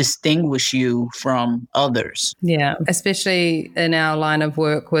will distinguish you from others. Yeah, especially in our line of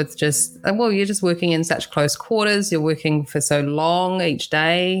work with you're just working in such close quarters. You're working for so long each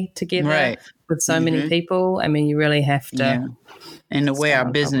day together with so many people. I mean, you really have to. Yeah. And the way our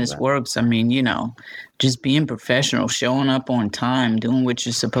business works, I mean, you know, just being professional, showing up on time, doing what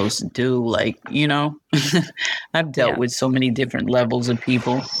you're supposed to do. Like, you know, I've dealt with so many different levels of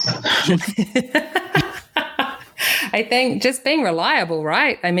people. I think just being reliable,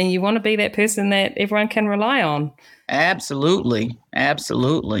 right? I mean, you want to be that person that everyone can rely on. Absolutely.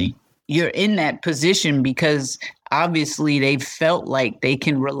 Absolutely. You're in that position because obviously they felt like they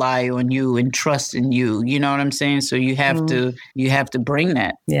can rely on you and trust in you. You know what I'm saying? So you have to bring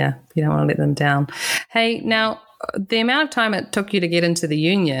that. Yeah. You don't want to let them down. Hey, now the amount of time it took you to get into the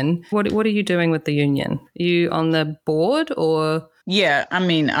union, what are you doing with the union? Are you on the board or? Yeah, I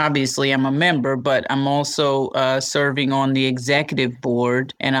mean, obviously I'm a member, but I'm also serving on the executive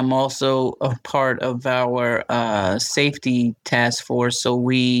board, and I'm also a part of our safety task force. So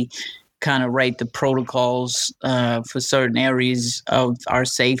we kind of write the protocols for certain areas of our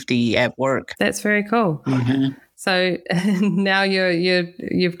safety at work. That's very cool. So now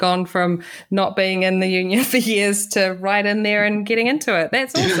you've gone from not being in the union for years to right in there and getting into it.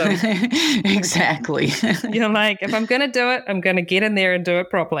 That's awesome. Exactly. You're like, if I'm going to do it, I'm going to get in there and do it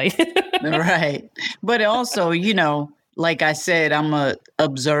properly. Right. But also, you know, like I said, I'm a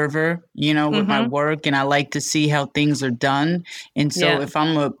observer, with my work, and I like to see how things are done. And so if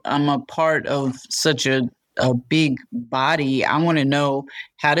I'm a part of such a big body, I want to know,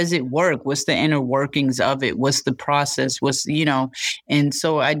 how does it work? What's the inner workings of it? What's the process? And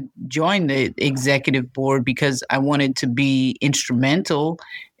so I joined the executive board because I wanted to be instrumental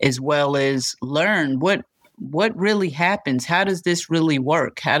as well as learn what really happens. How does this really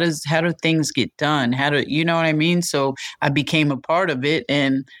work? How do things get done? You know what I mean? So I became a part of it.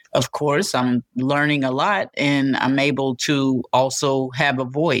 And of course, I'm learning a lot, and I'm able to also have a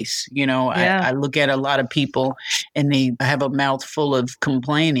voice. I look at a lot of people and they have a mouth full of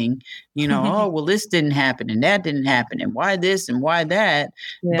complaining, oh, well, this didn't happen and that didn't happen and why this and why that,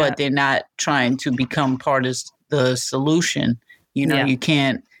 but they're not trying to become part of the solution. You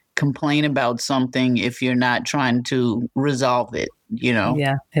can't complain about something if you're not trying to resolve it.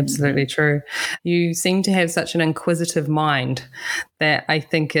 Yeah, absolutely true. You seem to have such an inquisitive mind that I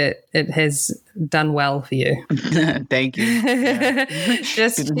think it has done well for you. Thank you. Yeah.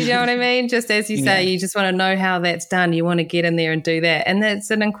 Just, you know what I mean? Just as you say, you just want to know how that's done. You want to get in there and do that. And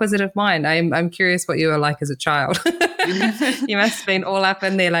that's an inquisitive mind. I'm curious what you were like as a child. You must have been all up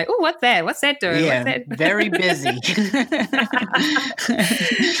in there like, oh, what's that? What's that doing? Yeah, what's that? Very busy.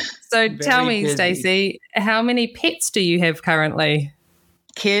 So tell me, Stacey, how many pets do you have currently?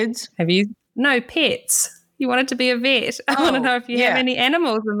 Kids? No, pets. You wanted to be a vet. I want to know if you have any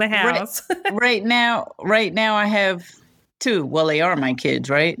animals in the house. Right now I have 2. Well, they are my kids,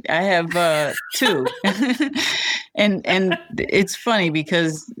 right? I have 2. and it's funny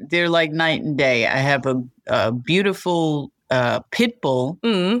because they're like night and day. I have a beautiful pit bull,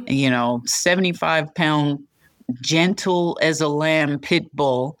 75-pound, gentle as a lamb pit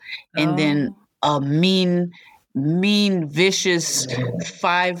bull, and then a mean, vicious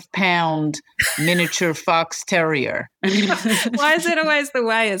 5-pound miniature fox terrier. Why is it always the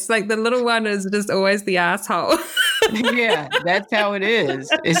way? It's like the little one is just always the asshole. Yeah, that's how it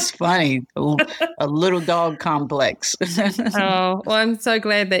is. It's funny. A little dog complex. Oh, well, I'm so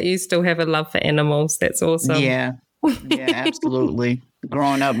glad that you still have a love for animals. That's awesome. Yeah, absolutely.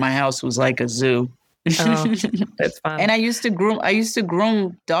 Growing up, my house was like a zoo. Oh, that's fun. And I used to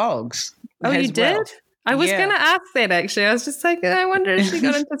groom dogs. Oh, you did? Well. I was going to ask that, actually. I was just like, I wonder if she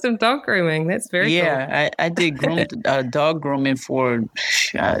got into some dog grooming. That's very cool. Yeah, I did dog grooming for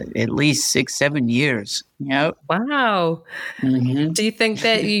at least 6-7 years. Yep. Wow. Mm-hmm. Do you think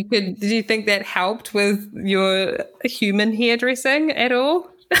that did you think that helped with your human hairdressing at all?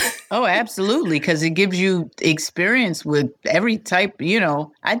 Oh, absolutely, because it gives you experience with every type.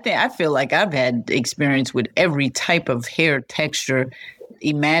 I feel like I've had experience with every type of hair texture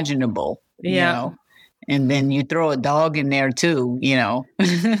imaginable. Yeah. And then you throw a dog in there too. Yeah,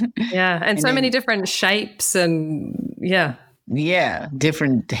 and so many different shapes and different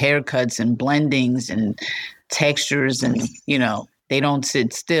haircuts and blendings and textures, and they don't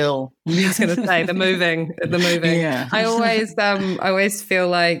sit still. I was going to say the moving. Yeah. I always feel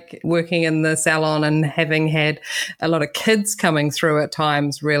like working in the salon and having had a lot of kids coming through at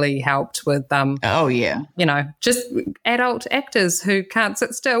times really helped with just adult actors who can't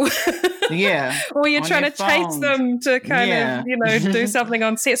sit still. Yeah. Or you're trying to chase them to kind of, do something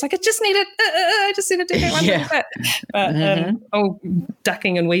on set. It's like, I just need to do that one little bit. But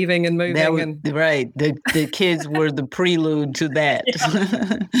ducking and weaving and moving. Right. The kids were the prelude to that.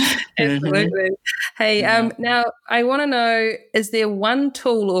 Absolutely. Hey, now I want to know, is there one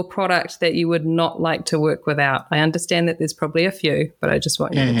tool or product that you would not like to work without? I understand that there's probably a few, but I just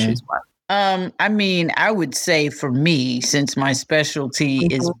want you to choose one. I would say for me, since my specialty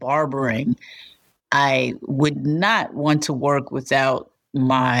is barbering, I would not want to work without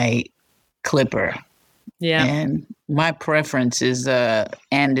my clipper. Yeah. And my preference is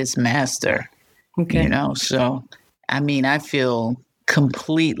Andis Master. Okay. So I feel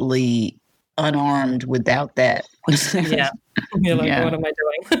completely unarmed without that. Yeah. You're like, what am I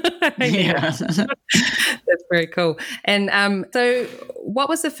doing? Yeah. That's very cool. And so what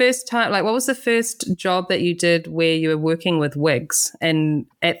was the first job that you did where you were working with wigs? And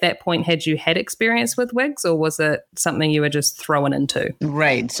at that point, had you had experience with wigs, or was it something you were just thrown into?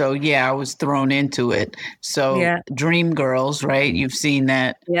 Right. So, I was thrown into it. So Dreamgirls, right? You've seen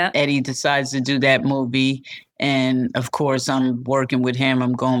that. Yeah. Eddie decides to do that movie. And of course, I'm working with him.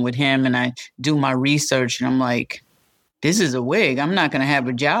 I'm going with him, and I do my research, and I'm like, this is a wig. I'm not going to have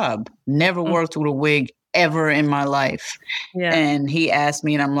a job. Never worked with a wig ever in my life. Yeah. And he asked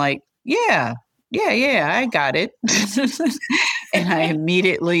me, and I'm like, yeah, I got it. And I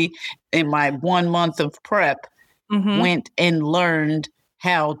immediately, in my 1 month of prep, went and learned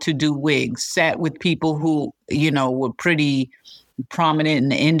how to do wigs, sat with people who, were pretty prominent in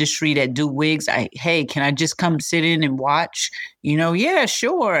the industry that do wigs. Hey, can I just come sit in and watch? Yeah,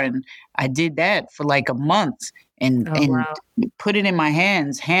 sure. And I did that for like a month and wow. put it in my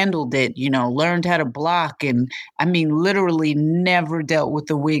hands, handled it, learned how to block. And I mean, literally never dealt with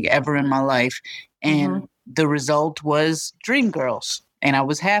a wig ever in my life. And the result was Dreamgirls. And I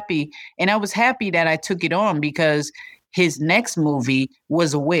was happy. And I was happy that I took it on because his next movie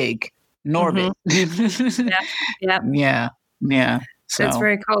was a wig, Norbit. Yeah. So. That's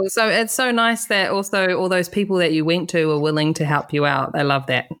very cool. So it's so nice that also all those people that you went to are willing to help you out. I love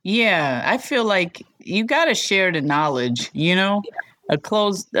that. Yeah, I feel like you got to share the knowledge, A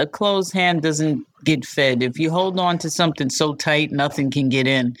closed hand doesn't get fed. If you hold on to something so tight, nothing can get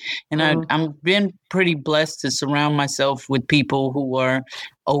in. And I've been pretty blessed to surround myself with people who are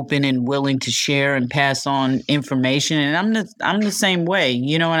open and willing to share and pass on information. And I'm the same way,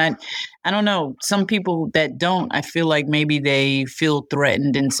 and I don't know, some people that don't, I feel like maybe they feel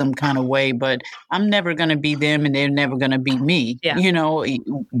threatened in some kind of way, but I'm never going to be them and they're never going to be me. Yeah.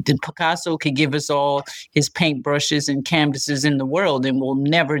 The Picasso could give us all his paintbrushes and canvases in the world and we'll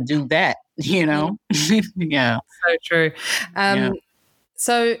never do that, Yeah. So true.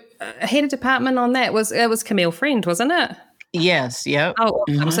 So head of department on that was Camille Friend, wasn't it? Yes. Yep. Oh,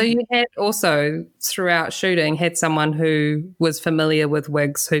 awesome. So you had also throughout shooting had someone who was familiar with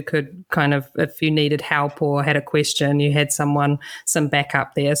wigs who could kind of, if you needed help or had a question, you had some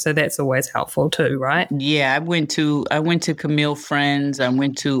backup there. So that's always helpful too, right? Yeah, I went to Camille Friends. I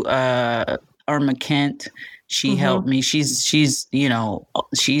went to Irma Kent. She helped me. She's a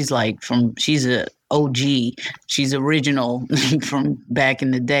OG. She's original from back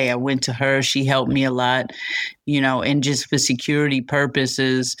in the day. I went to her. She helped me a lot, and just for security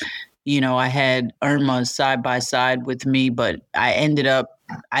purposes, I had Irma side by side with me, but I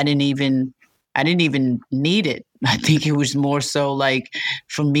didn't even need it. I think it was more so like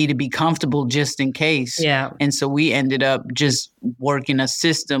for me to be comfortable just in case. Yeah. And so we ended up just working a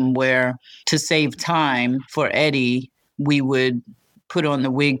system where to save time for Eddie, we would put on the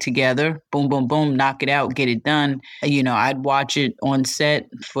wig together, boom, boom, boom, knock it out, get it done. I'd watch it on set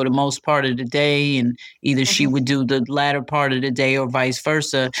for the most part of the day, and either she would do the latter part of the day or vice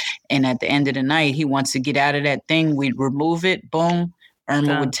versa. And at the end of the night, he wants to get out of that thing, we'd remove it, boom.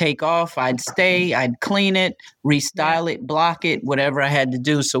 Irma would take off, I'd stay, I'd clean it, restyle it, block it, whatever I had to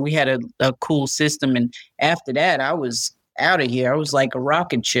do. So we had a cool system. And after that, I was out of here. I was like a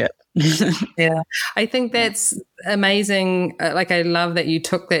rocket ship. Yeah, I think that's amazing. I love that you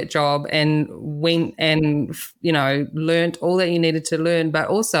took that job and went and, learned all that you needed to learn. But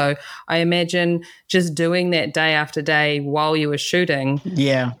also, I imagine just doing that day after day while you were shooting.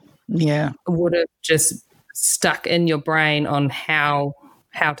 Yeah. Would have just stuck in your brain on how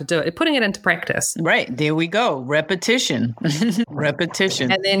to do it, putting it into practice. Right. There we go. Repetition.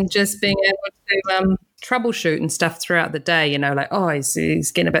 Repetition. And then just being able to troubleshoot and stuff throughout the day,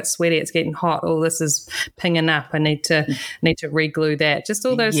 he's getting a bit sweaty, it's getting hot, this is pinging up, I need to re-glue that. Just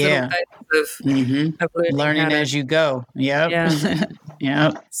all those little things of learning as you go. Yep. Yeah.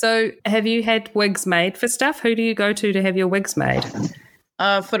 Yep. So have you had wigs made for stuff? Who do you go to have your wigs made?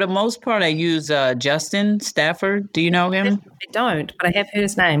 For the most part, I use Justin Stafford. Do you know him? I don't, but I have heard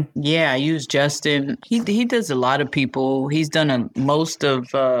his name. Yeah, I use Justin. He does a lot of people. He's done most of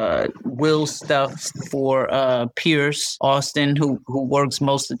Will's stuff for Pierce Austin, who works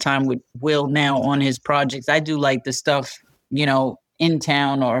most of the time with Will now on his projects. I do like the stuff, in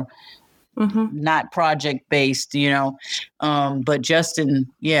town or not project based, but Justin,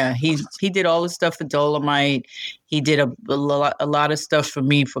 yeah, he did all the stuff for Dolomite. He did a lot of stuff for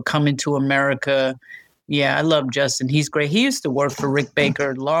me for Coming to America. Yeah, I love Justin. He's great. He used to work for Rick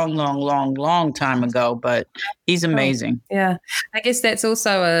Baker long time ago, but he's amazing. Yeah. I guess that's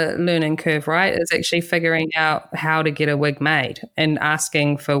also a learning curve, right? It's actually figuring out how to get a wig made and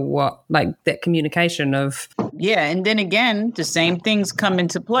asking for that communication of. Yeah. And then again, the same things come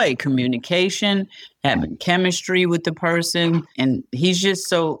into play. Communication, having chemistry with the person. And he's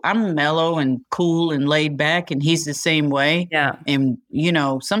just I'm mellow and cool and laid back, and he's the same way. Yeah. And,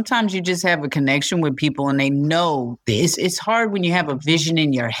 sometimes you just have a connection with people and they know this. It's hard when you have a vision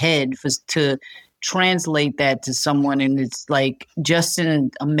in your head to translate that to someone. And it's like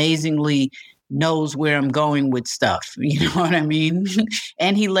Justin amazingly knows where I'm going with stuff. You know what I mean?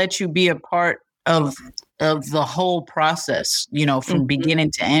 And he lets you be a part of the whole process, from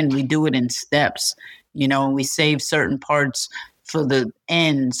beginning to end. We do it in steps, and we save certain parts for the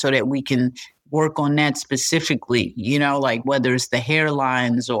end so that we can work on that specifically, like whether it's the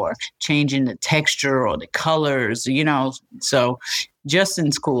hairlines or changing the texture or the colors, so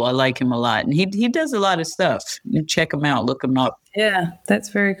Justin's cool. I like him a lot. And he does a lot of stuff. You check him out, look him up. Yeah, that's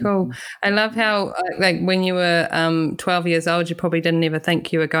very cool. I love how, like, when you were 12 years old, you probably didn't ever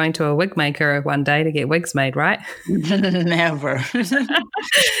think you were going to a wig maker one day to get wigs made, right? Never.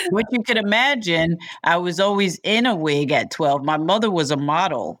 What you could imagine, I was always in a wig at 12. My mother was a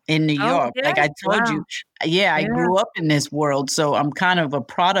model in New York. Yeah? Like I told you. Yeah, I grew up in this world. So I'm kind of a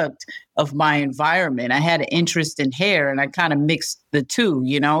product of my environment. I had an interest in hair and I kind of mixed the two,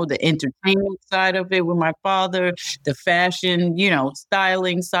 you know, the entertainment side of it with my father, the fashion, you know,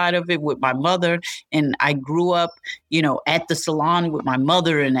 styling side of it with my mother. And I grew up, you know, at the salon with my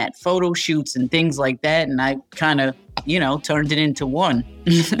mother and at photo shoots and things like that. And I kind of, you know, turned it into one.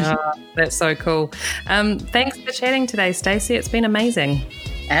 That's so cool. Thanks for chatting today, Stacey. It's been amazing.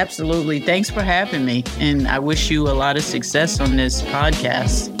 Absolutely. Thanks for having me. And I wish you a lot of success on this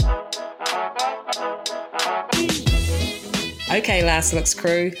podcast. Okay, Last Looks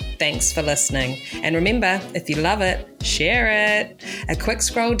crew, thanks for listening. And remember, if you love it, share it. A quick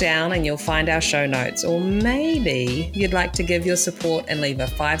scroll down and you'll find our show notes. Or maybe you'd like to give your support and leave a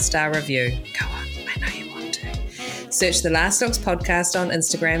 5-star review. Go on, I know you want to. Search the Last Looks podcast on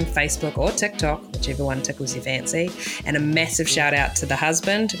Instagram, Facebook, or TikTok, whichever one tickles your fancy. And a massive shout out to the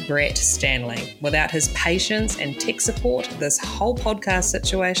husband, Brett Stanley. Without his patience and tech support, this whole podcast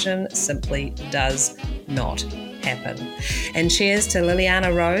situation simply does not happen. And cheers to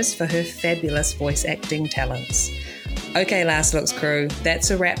Liliana Rose for her fabulous voice acting talents. Okay, Last Looks crew,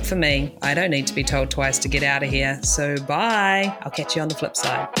 that's a wrap for me. I don't need to be told twice to get out of here. So bye. I'll catch you on the flip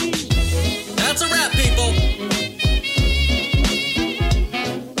side. That's a wrap, people.